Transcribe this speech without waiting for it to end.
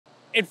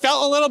It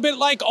felt a little bit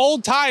like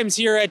old times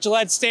here at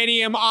Gillette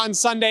Stadium on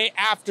Sunday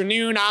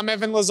afternoon. I'm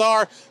Evan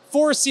Lazar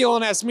for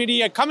CLNS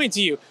Media, coming to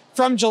you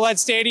from Gillette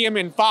Stadium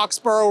in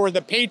FOXBORO, where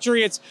the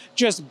Patriots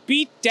just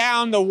beat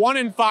down the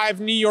 1-5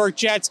 New York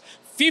Jets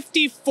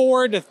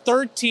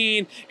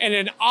 54-13 in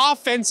an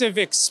offensive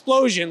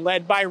explosion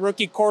led by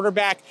rookie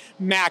quarterback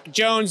Mac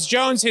Jones.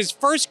 Jones, his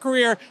first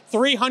career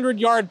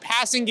 300-yard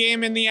passing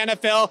game in the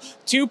NFL,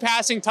 2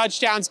 passing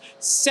touchdowns,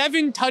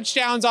 7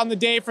 touchdowns on the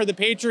day for the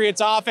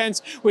Patriots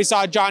offense. We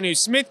saw Jonnu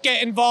Smith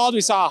get involved.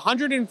 We saw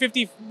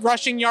 150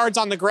 rushing yards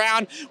on the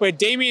ground with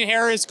Damian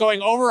Harris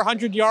going over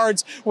 100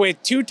 yards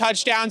with 2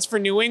 touchdowns for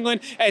New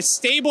England. A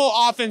stable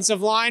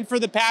offensive line for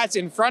the Pats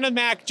in front of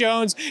Mac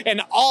Jones,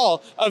 and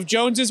all of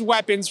Jones's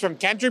weapons from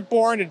Kendrick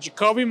Bourne to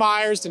Jacoby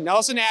Myers to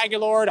Nelson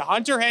Aguilar to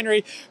Hunter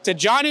Henry to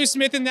Jonnu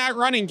Smith in that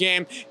running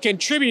game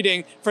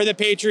contributing for the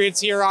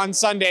Patriots here on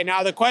Sunday.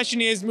 Now the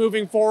question is,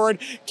 moving forward,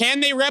 can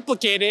they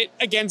replicate it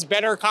against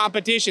better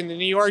competition? The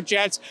New York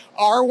Jets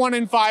are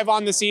 1-5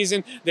 on the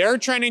season. They're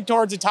trending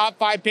towards a top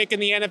 5 pick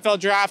in the NFL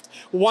draft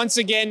once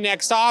again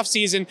next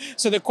offseason.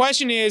 So the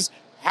question is,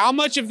 how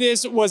much of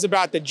this was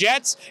about the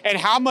Jets and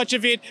how much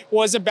of it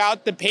was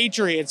about the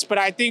Patriots? But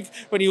I think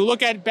when you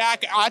look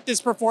back at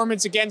this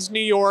performance against New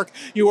York,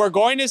 you are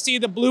going to see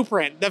the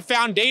blueprint, the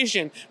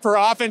foundation for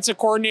offensive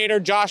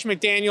coordinator Josh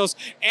McDaniels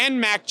and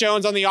Mac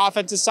Jones on the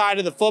offensive side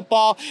of the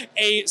football.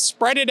 A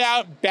spread it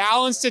out,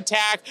 balanced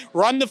attack,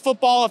 run the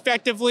football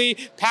effectively,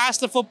 pass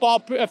the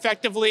football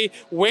effectively,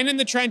 win in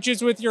the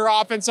trenches with your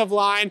offensive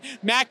line.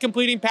 Mac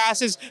completing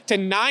passes to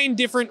 9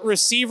 different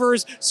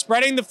receivers,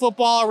 spreading the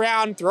football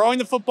around, throwing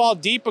the football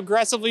deep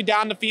aggressively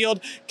down the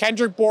field.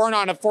 Kendrick Bourne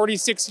on a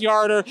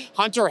 46-yarder,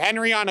 Hunter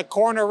Henry on a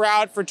corner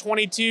route for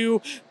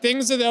 22.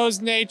 Things of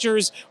those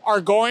natures are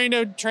going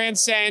to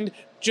transcend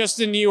just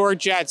the New York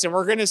Jets, and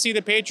we're going to see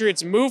the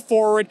Patriots move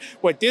forward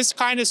with this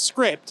kind of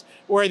script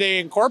where they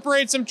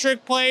incorporate some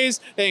trick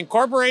plays, they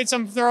incorporate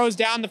some throws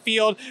down the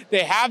field,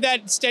 they have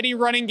that steady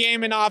running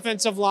game and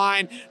offensive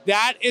line.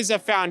 That is a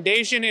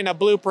foundation and a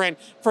blueprint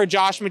for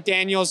Josh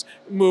McDaniels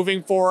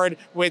moving forward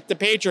with the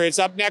Patriots.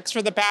 Up next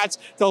for the Pats,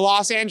 the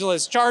Los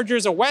Angeles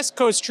Chargers, a West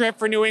Coast trip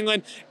for New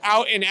England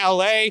out in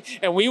LA,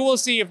 and we will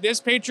see if this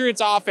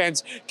Patriots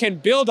offense can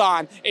build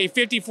on a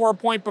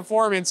 54-point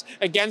performance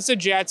against the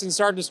Jets and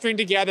start to string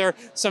together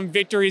some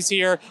victories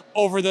here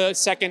over the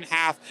second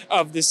half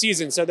of the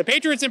season. So the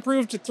Patriots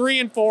improved to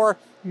 3-4.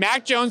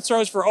 Mac Jones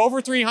throws for over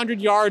 300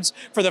 yards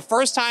for the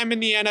first time in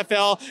the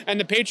NFL, and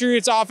the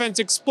Patriots offense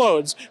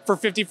explodes for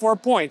 54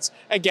 points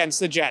against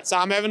the Jets.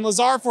 I'm Evan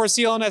Lazar for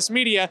CLNS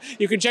Media.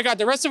 You can check out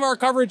the rest of our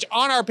coverage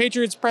on our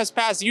Patriots Press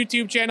Pass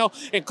YouTube channel,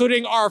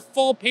 including our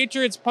full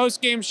Patriots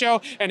post-game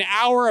show, an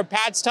hour of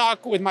Pats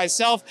talk with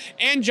myself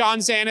and John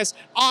Sanis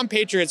on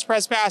Patriots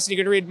Press Pass. And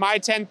you can read my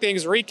 10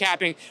 things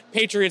recapping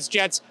Patriots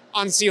Jets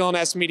on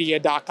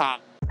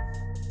CLNSmedia.com.